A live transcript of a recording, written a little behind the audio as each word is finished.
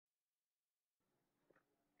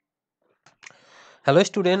Hello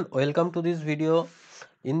student, welcome to this video.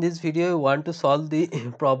 In this video we want to solve the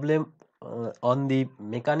problem on the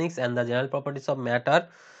mechanics and the general properties of matter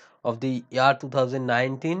of the year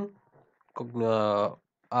 2019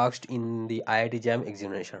 asked in the IIT-JAM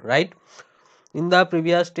examination, right? In the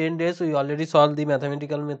previous 10 days we already solved the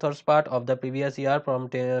mathematical methods part of the previous year from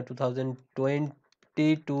 2020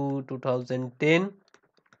 to 2010,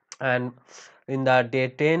 and in the day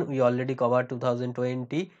 10 we already covered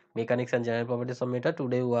 2020 mechanics and general properties of matter.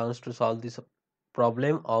 Today we want to solve this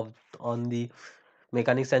problem of on the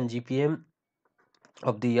mechanics and GPM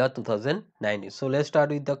of the year 2019. So let's start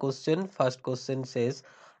with the question. First question says,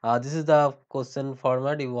 this is the question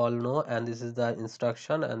format you all know, and this is the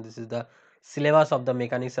instruction, and this is the syllabus of the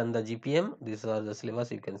mechanics and the GPM. These are the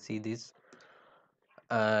syllabus, you can see this.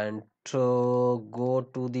 And to go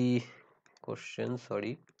to the question,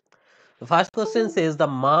 sorry, the first question says the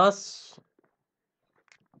mass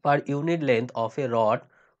per unit length of a rod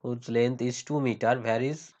whose length is 2 meter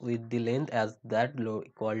varies with the length as that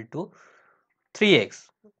equal to 3x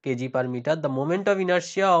kg per meter. The moment of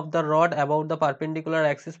inertia of the rod about the perpendicular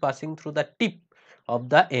axis passing through the tip of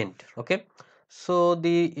the end. Okay, so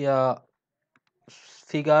the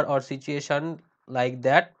figure or situation like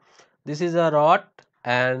that. This is a rod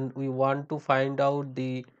and we want to find out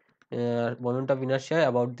the moment of inertia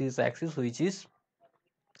about this axis, which is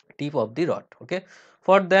tip of the rod. Okay,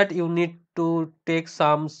 for that you need to take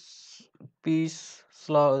some piece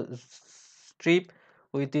strip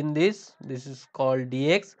within this is called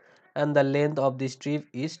dx, and the length of the strip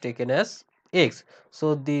is taken as x.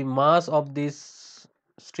 So the mass of this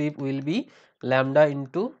strip will be lambda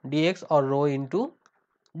into dx or rho into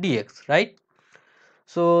dx, right?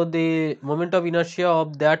 So the moment of inertia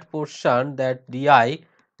of that portion, that di,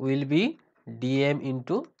 will be dm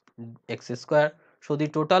into x square. So the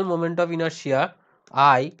total moment of inertia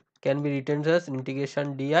I can be written as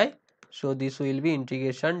integration di. So this will be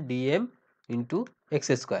integration dm into x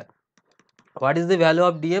square. What is the value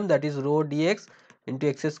of dm? That is rho dx into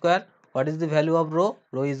x square. What is the value of rho?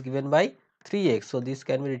 Rho is given by 3x. So this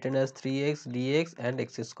can be written as 3x dx and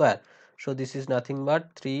x square. So this is nothing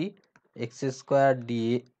but 3x square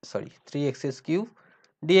 3x cube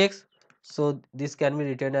dx. So this can be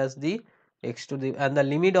written as the x to the, and the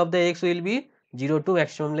limit of the x will be 0 to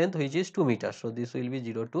maximum length, which is 2 meters. So this will be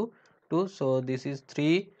 0 to 2. So this is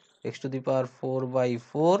 3 x to the power 4 by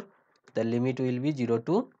 4. The limit will be 0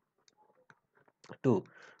 to 2.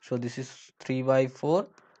 So this is 3 by 4,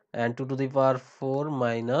 and 2 to the power 4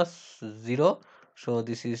 minus 0. So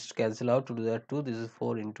this is cancel out, 2 to the 2. This is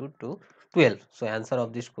 4 into 2, 12. So answer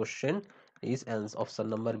of this question is, and option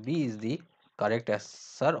number B is the correct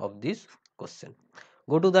answer of this question.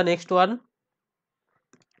 Go to the next one.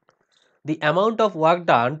 The amount of work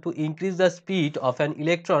done to increase the speed of an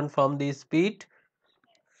electron from the speed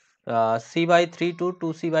c by 3 to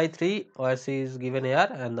 2c by 3, where c is given here,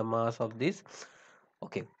 and the mass of this.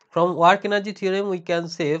 Okay, from work energy theorem we can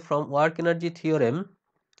say, from work energy theorem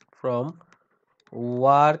we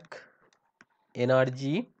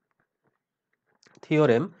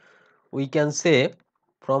can say,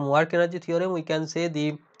 from work energy theorem we can say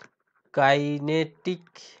the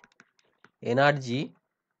kinetic energy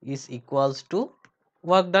is equals to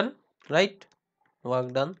work done, right?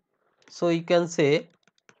 Work done. So you can say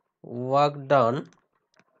work done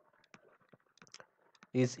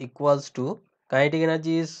is equals to, kinetic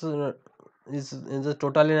energy is the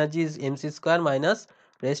total energy is mc square minus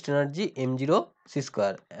rest energy m0 c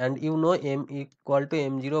square, and you know m equal to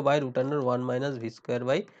m0 by root under 1 minus v square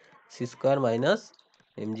by c square minus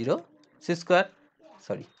m0 c square.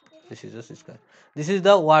 Sorry, this is the c square. This is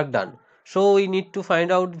the work done. So we need to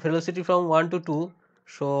find out velocity from 1 to 2.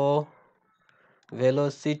 So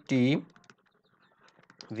velocity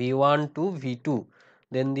v1 to v2,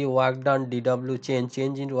 then the work done dw change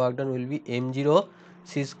in work done will be m0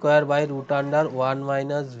 c square by root under 1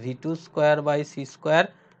 minus v2 square by c square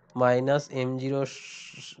minus m0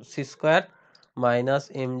 c square minus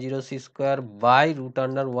m0 c square by root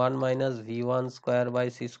under 1 minus v1 square by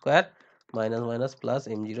c square minus plus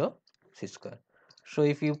m0 c square. So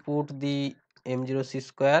if you put the m0 c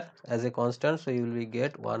square as a constant, so you will be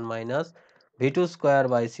get 1 minus v2 square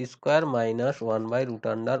by c square minus 1 by root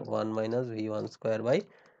under 1 minus v1 square by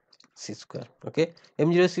c square. Okay,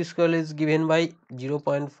 m0 c square is given by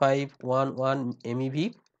 0.511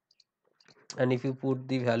 MeV, and if you put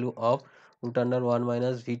the value of root under 1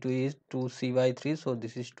 minus v2 is 2c by 3, so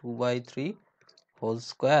this is 2 by 3 whole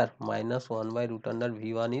square minus 1 by root under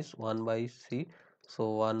v1 is 1 by c,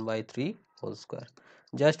 so 1 by 3 whole square.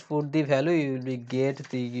 Just put the value, you will be get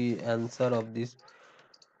the answer of this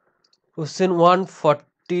question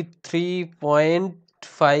 140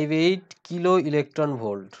 43.58 kilo electron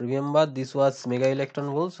volt. Remember this was mega electron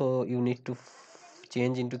volt, so you need to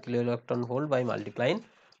change into kilo electron volt by multiplying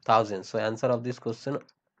 1000. So answer of this question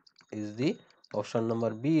is the option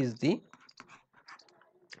number B is the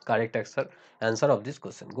correct answer of this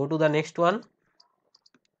question. Go to the next one.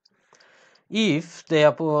 If the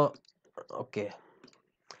okay,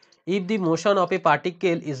 if the motion of a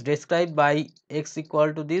particle is described by x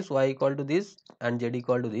equal to this, y equal to this and z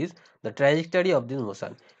equal to this, the trajectory of this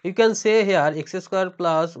motion, you can say here x square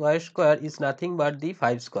plus y square is nothing but the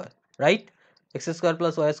 5 square, right? X square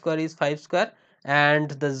plus y square is 5 square and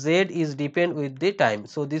the z is depend with the time.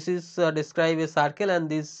 So this is describe a circle and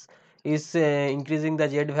this is increasing the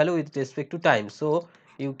z value with respect to time. So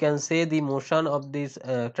you can say the motion of this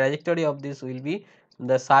trajectory of this will be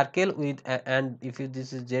the circle with and if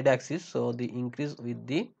this is z axis, so the increase with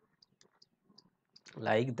the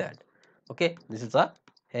like that. Okay, this is a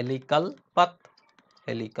helical path.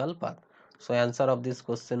 So answer of this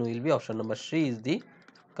question will be option number C is the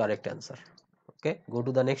correct answer. Okay, go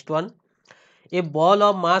to the next one. A ball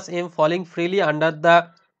of mass m falling freely under the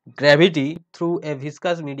gravity through a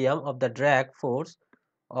viscous medium of the drag force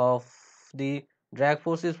of the drag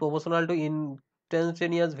force is proportional to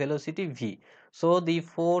instantaneous velocity v. So the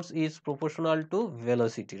force is proportional to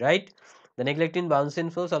velocity, right? The neglecting bouncing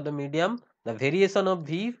force of the medium, the variation of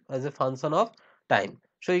v as a function of time.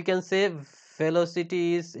 So you can say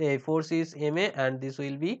velocity is a force is ma and this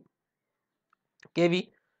will be kv.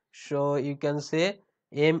 So you can say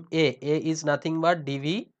a is nothing but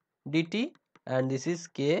dv dt and this is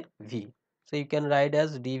kv. So you can write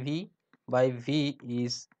as dv by v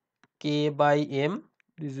is k by m,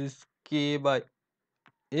 this is k by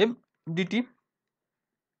m dt.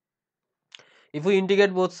 If we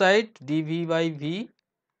integrate both sides, dv by v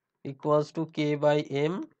equals to k by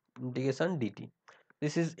m integration dt.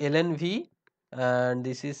 This is ln v and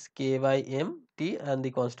this is k by m t and the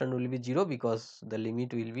constant will be 0 because the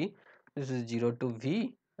limit will be this is 0 to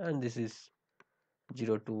v and this is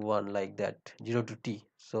 0 to 1 like that, 0 to t.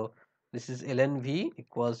 So this is ln v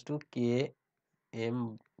equals to k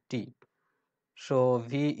m t. So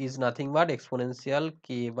v is nothing but exponential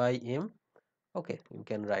k by m. Okay, you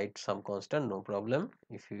can write some constant, no problem.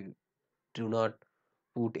 If you do not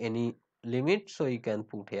put any limit, so you can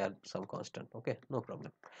put here some constant. Okay, no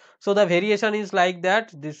problem. So the variation is like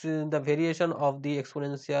that. This is the variation of the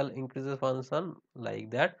exponential increases function like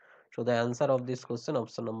that. So the answer of this question,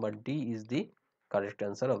 option number D is the correct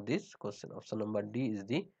answer of this question. Option number D is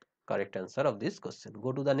the correct answer of this question.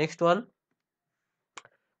 Go to the next one.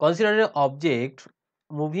 Consider an object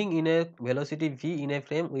moving in a velocity v in a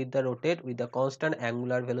frame with the rotate with the constant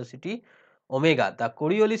angular velocity omega. The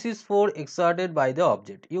Coriolis force exerted by the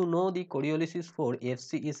object. You know the Coriolis force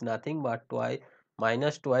Fc is nothing but twice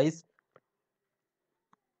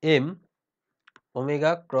m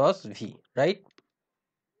omega cross v, right?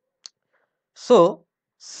 So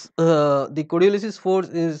the Coriolis force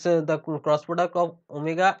is the cross product of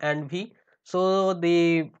omega and v. So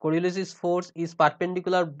the Coriolis force is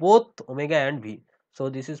perpendicular both omega and v. So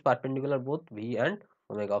this is perpendicular both v and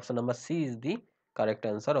omega. Option number C is the correct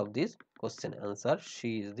answer of this question. Answer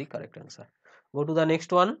C is the correct answer. Go to the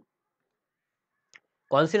next one.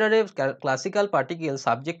 Consider a classical particle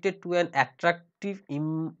subjected to an attractive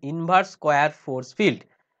inverse square force field.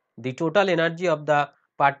 The total energy of the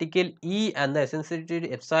particle E and the eccentricity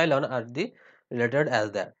epsilon are the related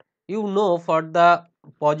as that. You know for the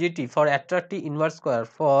positive for attractive inverse square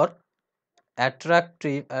for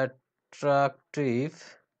attractive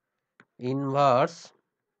inverse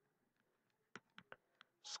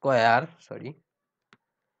square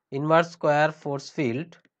inverse square force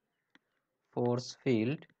field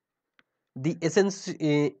the essence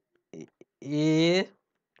a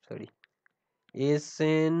sorry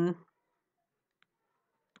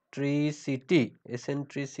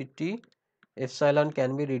eccentricity epsilon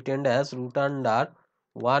can be written as root under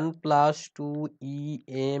 1 plus 2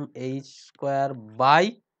 EMH square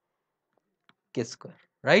by k square,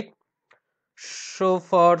 right? So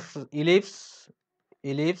for ellipse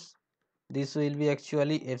this will be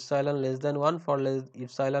actually epsilon less than 1. For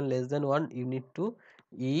epsilon less than 1 you need to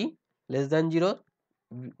E less than 0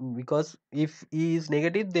 because if E is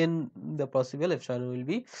negative then the possible epsilon will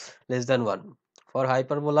be less than 1. For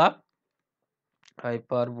hyperbola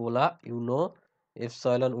you know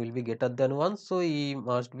epsilon will be greater than 1, so E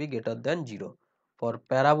must be greater than 0. For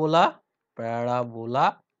parabola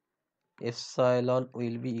epsilon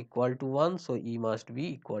will be equal to 1, so E must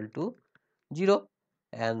be equal to 0,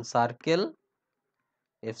 and circle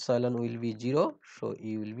epsilon will be 0, so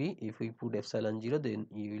E will be, if we put epsilon 0 then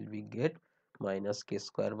E will be get minus k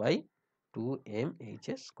square by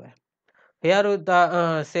 2mh square. Here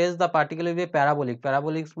the says the particle will be parabolic.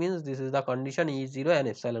 Parabolic means this is the condition E0 and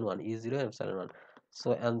epsilon 1. E0 and epsilon 1.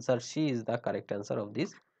 So answer C is the correct answer of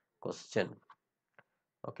this question.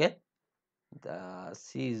 Okay. The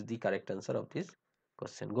C is the correct answer of this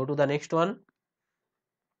question. Go to the next one.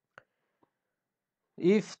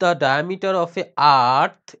 If the diameter of a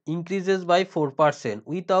earth increases by 4%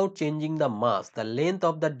 without changing the mass, the length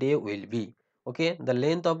of the day will be. Okay, the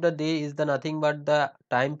length of the day is the nothing but the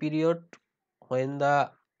time period when the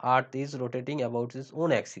earth is rotating about its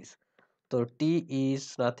own axis. So T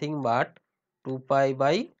is nothing but 2 pi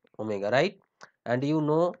by omega, right? And you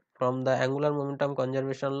know from the angular momentum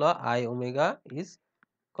conservation law, I omega is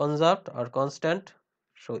conserved or constant.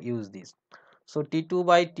 So use this. So T2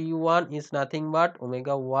 by T1 is nothing but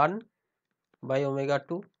omega 1 by omega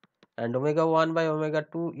 2, and omega 1 by omega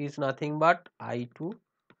 2 is nothing but I2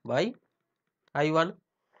 by I1.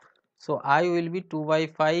 So I will be 2 by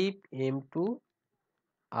 5 m2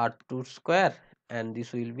 r2 square, and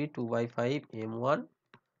this will be 2 by 5 m1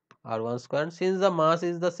 r1 square. And since the mass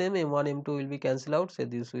is the same, m1 m2 will be cancelled out, so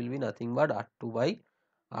this will be nothing but r2 by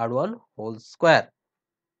r1 whole square.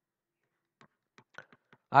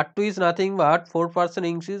 R2 is nothing but 4%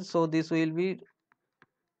 increase, so this will be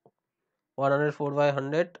 104 by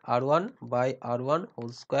 100 r1 by r1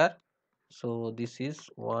 whole square. So this is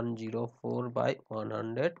 104 by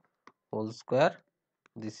 100 whole square.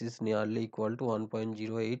 This is nearly equal to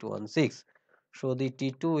 1.0816. So the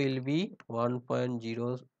T2 will be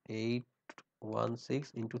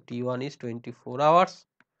 1.0816 into T1 is 24 hours.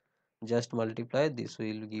 Just multiply, this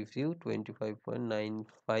will give you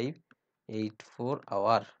 25.9584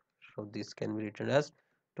 hour. So this can be written as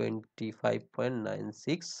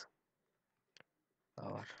 25.96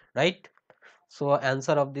 hour, right? So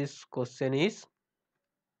answer of this question is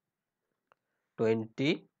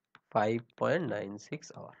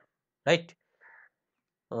 25.96 hour, right?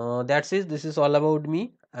 That's it. This is all about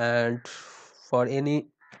me, and for any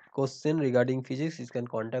question regarding physics, you can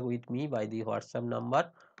contact with me by the WhatsApp number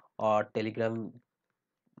or Telegram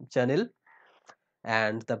channel,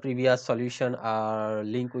 and the previous solution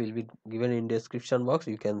link will be given in description box.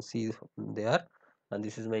 You can see there. And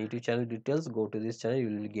this is my YouTube channel details. Go to this channel, you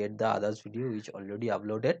will get the others video which already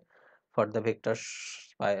uploaded for the vector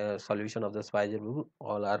solution of the spider rule.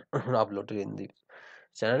 All are uploaded in the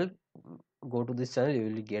channel. Go to this channel, you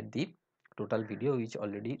will get the total video which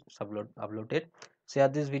already uploaded. Share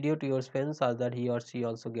this video to your friends so that he or she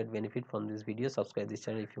also get benefit from this video. Subscribe this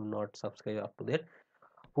channel if you not subscribe up to date.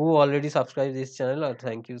 Who already subscribed this channel,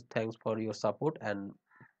 thanks for your support, and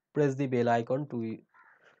press the bell icon to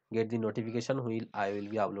get the notification when I will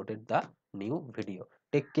be uploaded the new video.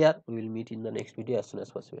 Take care. We will meet in the next video as soon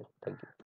as possible. Thank you.